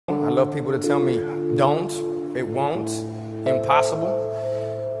love people to tell me, don't, it won't, impossible.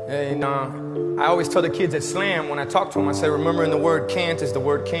 And I always tell the kids at Slam, when I talk to them, I say, remember, in the word can't is the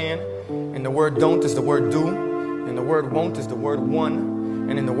word can, and the word don't is the word do, and the word won't is the word won,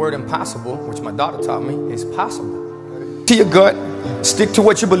 and in the word impossible, which my daughter taught me, is possible. To your gut, stick to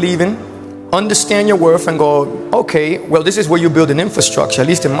what you believe in, understand your worth, and go, okay, well, this is where you build an infrastructure. At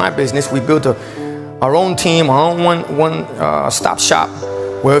least in my business, we built our own team, our own one-stop shop,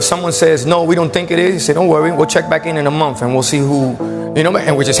 where if someone says, no, we don't think it is, you say, don't worry, we'll check back in a month, and we'll see who, you know,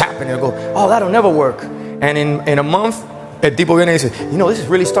 and we just happen to go, oh, that'll never work. And in a month, at Pitbull, they say, you know, this is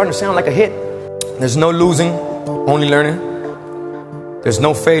really starting to sound like a hit. There's no losing, only learning. There's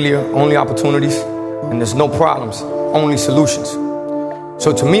no failure, only opportunities. And there's no problems, only solutions.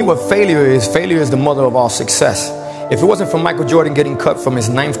 So to me, what failure is the mother of all success. If it wasn't for Michael Jordan getting cut from his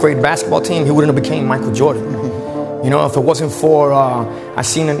 9th grade basketball team, he wouldn't have became Michael Jordan. You know, if it wasn't for, I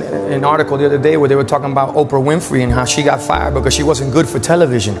seen an article the other day where they were talking about Oprah Winfrey and how she got fired because she wasn't good for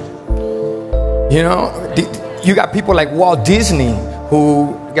television. You know, you got people like Walt Disney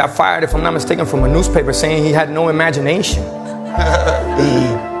who got fired, if I'm not mistaken, from a newspaper saying he had no imagination.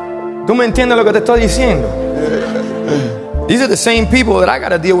 ¿Tú me entiendes lo que te estoy diciendo? These are the same people that I got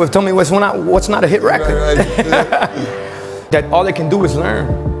to deal with. Tell me what's not a hit record. That all they can do is learn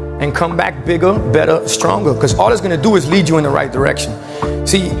and come back bigger, better, stronger. Because all it's going to do is lead you in the right direction.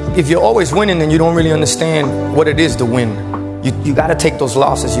 See, if you're always winning, then you don't really understand what it is to win. You got to take those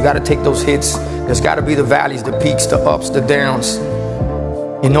losses. You got to take those hits. There's got to be the valleys, the peaks, the ups, the downs.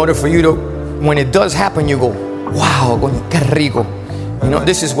 In order for you to, when it does happen, you go, wow, qué rico. You know,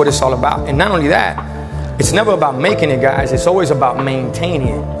 this is what it's all about. And not only that, it's never about making it, guys. It's always about maintaining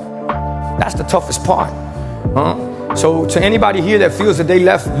it. That's the toughest part. So to anybody here that feels that they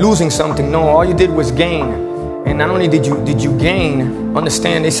left losing something, no, all you did was gain. And not only did you gain,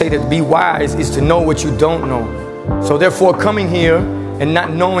 understand, they say that be wise is to know what you don't know. So therefore, coming here and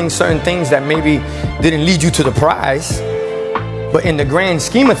not knowing certain things that maybe didn't lead you to the prize, but in the grand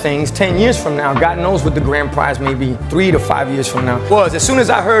scheme of things, 10 years from now, God knows what the grand prize may be 3 to 5 years from now. Was as soon as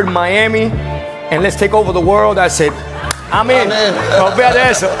I heard Miami and let's take over the world, I said, I'm in.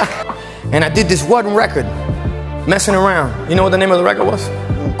 And I did this one record, messing around. You know what the name of the record was?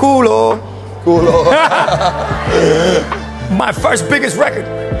 Culo. Culo. My first biggest record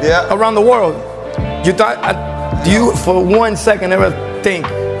around the world. You thought, do you for 1 second ever think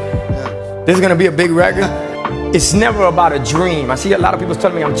this is going to be a big record? It's never about a dream. I see a lot of people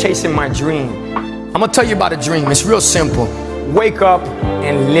telling me I'm chasing my dream. I'm going to tell you about a dream. It's real simple. Wake up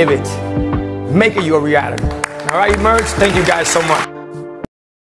and live it. Make it your reality. All right, Merge? Thank you guys so much.